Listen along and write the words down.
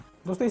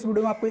दोस्तों इस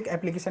वीडियो में आपको एक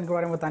एप्लीकेशन के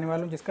बारे में बताने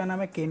वाला हूँ जिसका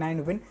नाम है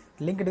K9Win।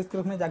 लिंक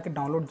डिस्क्रिप्शन में जाकर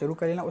डाउनलोड जरूर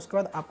कर लेना। उसके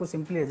बाद आपको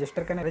सिंपली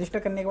रजिस्टर करना है। रजिस्टर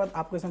करने के बाद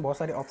आपको इसमें बहुत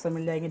सारे ऑप्शन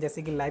मिल जाएंगे,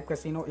 जैसे कि लाइव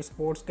कैसीनो,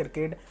 स्पोर्ट्स,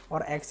 क्रिकेट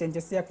और एक्सचेंज,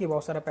 जिससे आपकी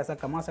बहुत सारा पैसा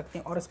कमा सकते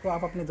हैं और इसको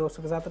आप अपने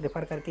दोस्तों के साथ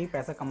रेफर करके ही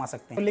पैसा कमा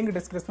सकते हैं। तो लिंक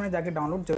डिस्क्रिप्शन में जाकर डाउनलोड